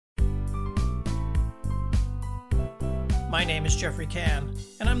My name is Jeffrey Can,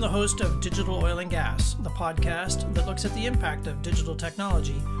 and I'm the host of Digital Oil and Gas, the podcast that looks at the impact of digital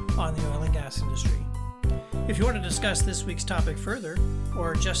technology on the oil and gas industry. If you want to discuss this week's topic further,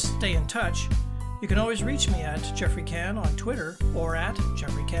 or just stay in touch, you can always reach me at Jeffrey Can on Twitter or at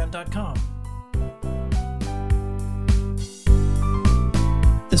jeffreycan.com.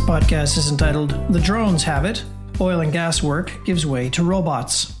 This podcast is entitled The Drones Have It. Oil and gas work gives way to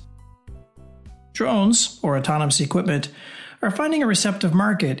robots. Drones, or autonomous equipment, are finding a receptive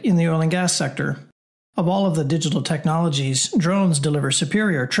market in the oil and gas sector. Of all of the digital technologies, drones deliver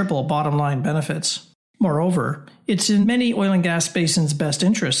superior triple bottom line benefits. Moreover, it's in many oil and gas basins' best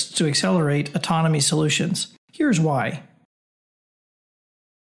interests to accelerate autonomy solutions. Here's why.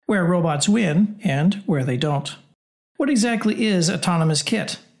 Where robots win and where they don't. What exactly is autonomous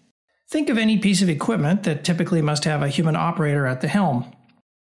kit? Think of any piece of equipment that typically must have a human operator at the helm.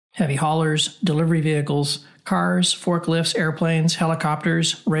 Heavy haulers, delivery vehicles, cars, forklifts, airplanes,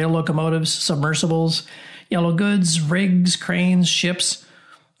 helicopters, rail locomotives, submersibles, yellow goods, rigs, cranes, ships.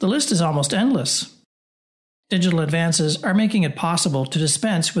 The list is almost endless. Digital advances are making it possible to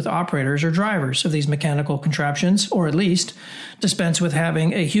dispense with operators or drivers of these mechanical contraptions, or at least dispense with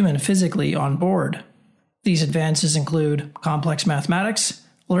having a human physically on board. These advances include complex mathematics,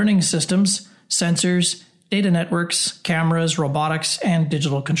 learning systems, sensors, data networks, cameras, robotics, and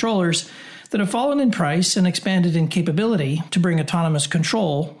digital controllers that have fallen in price and expanded in capability to bring autonomous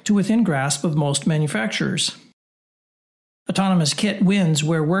control to within grasp of most manufacturers. Autonomous kit wins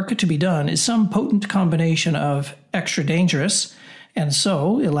where work to be done is some potent combination of extra dangerous, and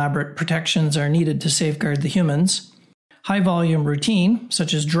so elaborate protections are needed to safeguard the humans, high-volume routine,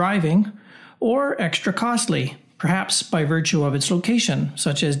 such as driving, or extra costly, perhaps by virtue of its location,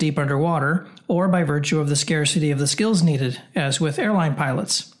 such as deep underwater, or by virtue of the scarcity of the skills needed, as with airline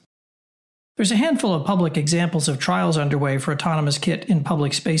pilots. There's a handful of public examples of trials underway for autonomous kit in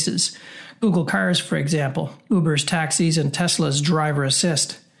public spaces. Google Cars, for example, Uber's taxis, and Tesla's driver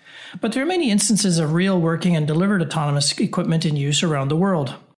assist. But there are many instances of real working and delivered autonomous equipment in use around the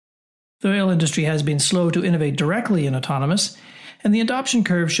world. The oil industry has been slow to innovate directly in autonomous, and the adoption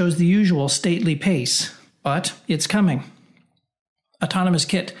curve shows the usual stately pace. But it's coming. Autonomous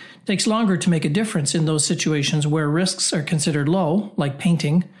kit takes longer to make a difference in those situations where risks are considered low, like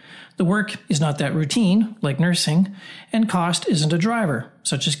painting, the work is not that routine, like nursing, and cost isn't a driver,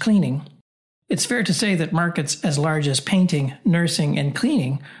 such as cleaning. It's fair to say that markets as large as painting, nursing, and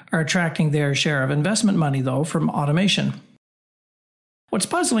cleaning are attracting their share of investment money, though, from automation. What's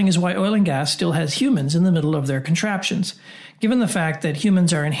puzzling is why oil and gas still has humans in the middle of their contraptions, given the fact that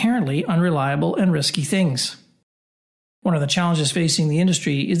humans are inherently unreliable and risky things. One of the challenges facing the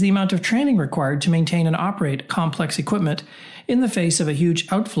industry is the amount of training required to maintain and operate complex equipment in the face of a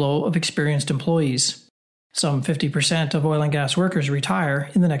huge outflow of experienced employees. Some 50% of oil and gas workers retire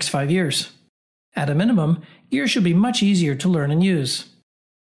in the next 5 years. At a minimum, gear should be much easier to learn and use.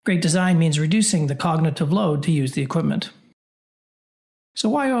 Great design means reducing the cognitive load to use the equipment. So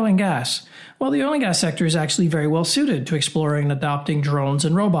why oil and gas? Well, the oil and gas sector is actually very well suited to exploring and adopting drones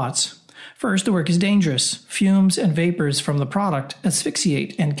and robots. First, the work is dangerous. Fumes and vapors from the product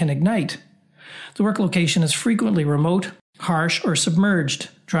asphyxiate and can ignite. The work location is frequently remote, harsh, or submerged,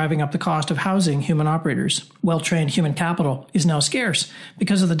 driving up the cost of housing human operators. Well-trained human capital is now scarce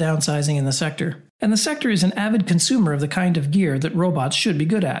because of the downsizing in the sector. And the sector is an avid consumer of the kind of gear that robots should be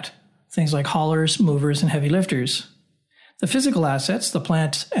good at. Things like haulers, movers, and heavy lifters. The physical assets, the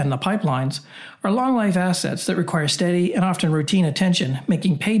plants and the pipelines, are long-life assets that require steady and often routine attention,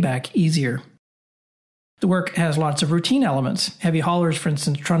 making payback easier. The work has lots of routine elements, heavy haulers, for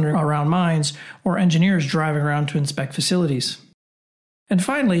instance, trundling around mines, or engineers driving around to inspect facilities. And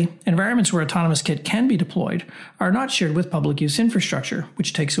finally, environments where autonomous kit can be deployed are not shared with public use infrastructure,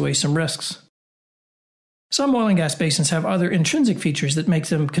 which takes away some risks. Some oil and gas basins have other intrinsic features that make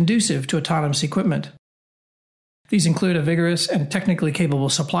them conducive to autonomous equipment. These include a vigorous and technically capable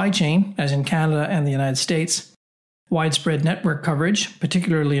supply chain, as in Canada and the United States, widespread network coverage,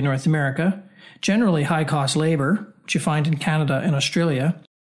 particularly in North America, generally high-cost labor, which you find in Canada and Australia,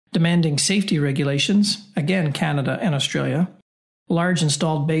 demanding safety regulations, again Canada and Australia, large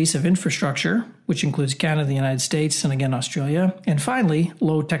installed base of infrastructure, which includes Canada, the United States, and again Australia, and finally,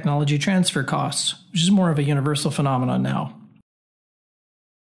 low technology transfer costs, which is more of a universal phenomenon now.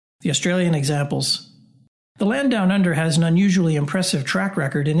 The Australian examples. The land down under has an unusually impressive track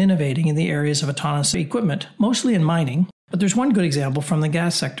record in innovating in the areas of autonomous equipment, mostly in mining, but there's one good example from the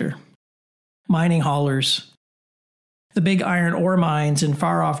gas sector. Mining haulers. The big iron ore mines in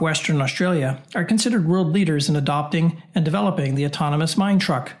far-off Western Australia are considered world leaders in adopting and developing the autonomous mine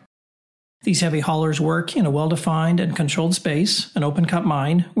truck. These heavy haulers work in a well-defined and controlled space, an open-cut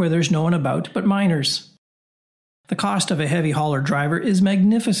mine, where there's no one about but miners. The cost of a heavy hauler driver is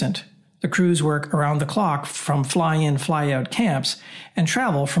magnificent. The crews work around the clock from fly-in, fly-out camps and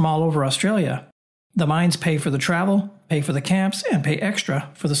travel from all over Australia. The mines pay for the travel, pay for the camps, and pay extra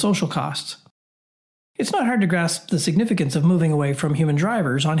for the social costs. It's not hard to grasp the significance of moving away from human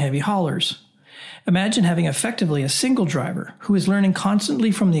drivers on heavy haulers. Imagine having effectively a single driver who is learning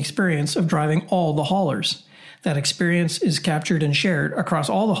constantly from the experience of driving all the haulers. That experience is captured and shared across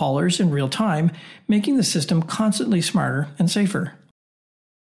all the haulers in real time, making the system constantly smarter and safer.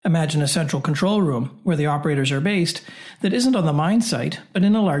 Imagine a central control room where the operators are based that isn't on the mine site, but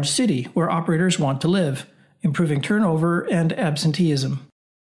in a large city where operators want to live, improving turnover and absenteeism.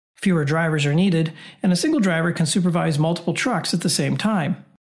 Fewer drivers are needed, and a single driver can supervise multiple trucks at the same time.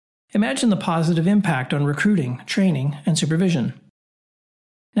 Imagine the positive impact on recruiting, training, and supervision.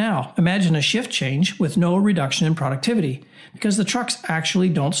 Now, imagine a shift change with no reduction in productivity, because the trucks actually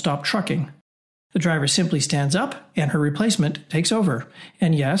don't stop trucking. The driver simply stands up, and her replacement takes over.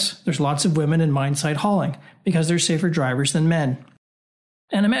 And yes, there's lots of women in mine site hauling, because they're safer drivers than men.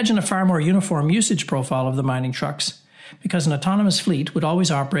 And imagine a far more uniform usage profile of the mining trucks, because an autonomous fleet would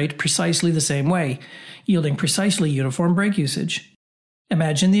always operate precisely the same way, yielding precisely uniform brake usage.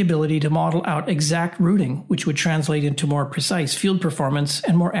 Imagine the ability to model out exact routing, which would translate into more precise field performance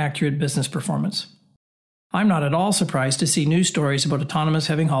and more accurate business performance. I'm not at all surprised to see news stories about autonomous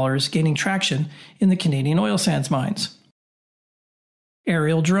heavy haulers gaining traction in the Canadian oil sands mines.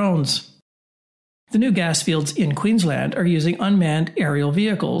 Aerial drones. The new gas fields in Queensland are using unmanned aerial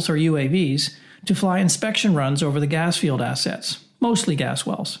vehicles, or UAVs, to fly inspection runs over the gas field assets, mostly gas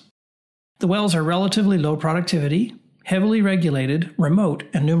wells. The wells are relatively low productivity, heavily regulated, remote,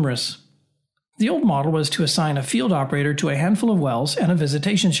 and numerous. The old model was to assign a field operator to a handful of wells and a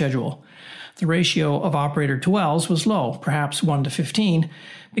visitation schedule. The ratio of operator to wells was low, perhaps 1 to 15,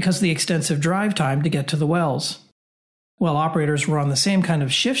 because of the extensive drive time to get to the wells. Well operators were on the same kind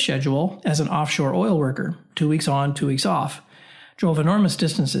of shift schedule as an offshore oil worker, 2 weeks on, 2 weeks off, drove enormous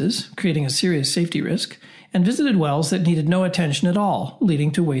distances, creating a serious safety risk, and visited wells that needed no attention at all,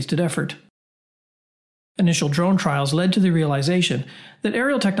 leading to wasted effort. Initial drone trials led to the realization that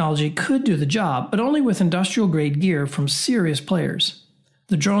aerial technology could do the job, but only with industrial-grade gear from serious players.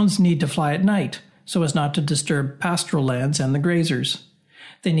 The drones need to fly at night, so as not to disturb pastoral lands and the grazers.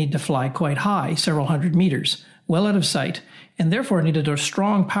 They need to fly quite high, several hundred meters, well out of sight, and therefore needed a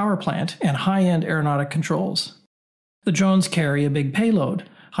strong power plant and high-end aeronautic controls. The drones carry a big payload,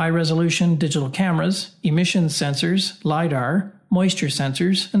 high-resolution digital cameras, emissions sensors, LiDAR, moisture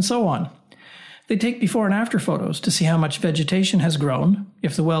sensors, and so on. They take before and after photos to see how much vegetation has grown,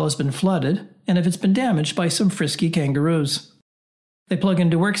 if the well has been flooded, and if it's been damaged by some frisky kangaroos. They plug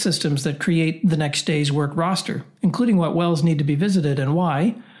into work systems that create the next day's work roster, including what wells need to be visited and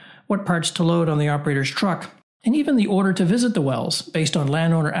why, what parts to load on the operator's truck, and even the order to visit the wells based on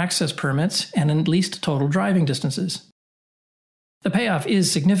landowner access permits and at least total driving distances. The payoff is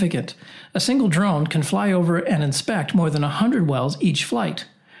significant. A single drone can fly over and inspect more than 100 wells each flight,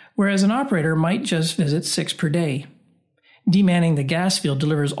 whereas an operator might just visit 6 per day. Demanning the gas field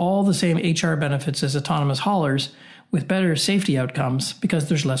delivers all the same HR benefits as autonomous haulers, with better safety outcomes because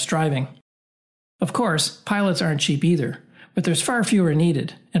there's less driving. Of course, pilots aren't cheap either, but there's far fewer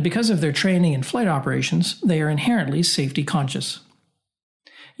needed, and because of their training in flight operations, they are inherently safety conscious.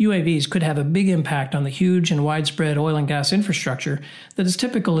 UAVs could have a big impact on the huge and widespread oil and gas infrastructure that is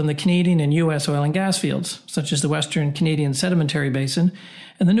typical in the Canadian and U.S. oil and gas fields, such as the Western Canadian Sedimentary Basin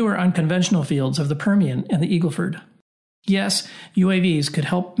and the newer unconventional fields of the Permian and the Eagle Ford. Yes, UAVs could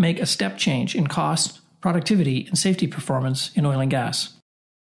help make a step change in cost, productivity, and safety performance in oil and gas.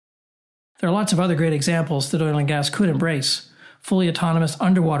 There are lots of other great examples that oil and gas could embrace. Fully autonomous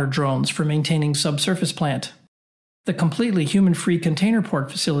underwater drones for maintaining subsurface plant. The completely human-free container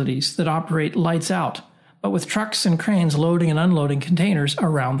port facilities that operate lights out, but with trucks and cranes loading and unloading containers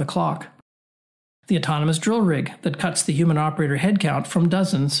around the clock. The autonomous drill rig that cuts the human operator headcount from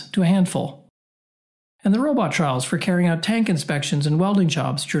dozens to a handful. And the robot trials for carrying out tank inspections and welding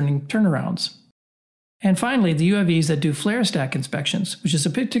jobs during turnarounds. And finally, the UAVs that do flare stack inspections, which is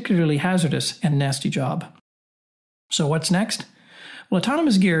a particularly hazardous and nasty job. So what's next? Well,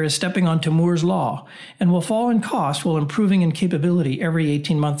 autonomous gear is stepping onto Moore's Law and will fall in cost while improving in capability every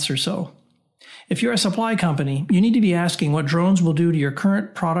 18 months or so. If you're a supply company, you need to be asking what drones will do to your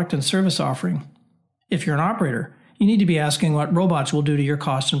current product and service offering. If you're an operator, you need to be asking what robots will do to your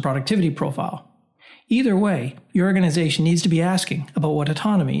cost and productivity profile. Either way, your organization needs to be asking about what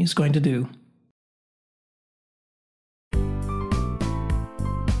autonomy is going to do.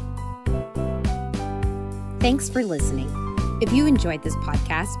 Thanks for listening. If you enjoyed this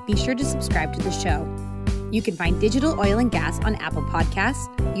podcast, be sure to subscribe to the show. You can find Digital Oil and Gas on Apple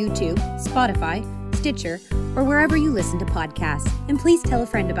Podcasts, YouTube, Spotify, Stitcher, or wherever you listen to podcasts. And please tell a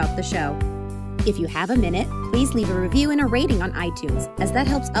friend about the show. If you have a minute, please leave a review and a rating on iTunes, as that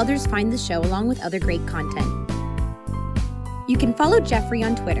helps others find the show along with other great content. You can follow Jeffrey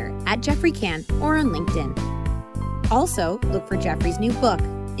on Twitter @JeffreyCan or on LinkedIn. Also, look for Jeffrey's new book,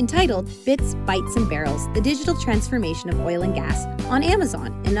 entitled Bits, Bytes, and Barrels, The Digital Transformation of Oil and Gas, on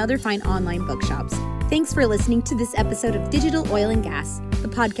Amazon and other fine online bookshops. Thanks for listening to this episode of Digital Oil and Gas. The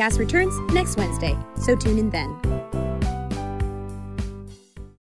podcast returns next Wednesday, so tune in then.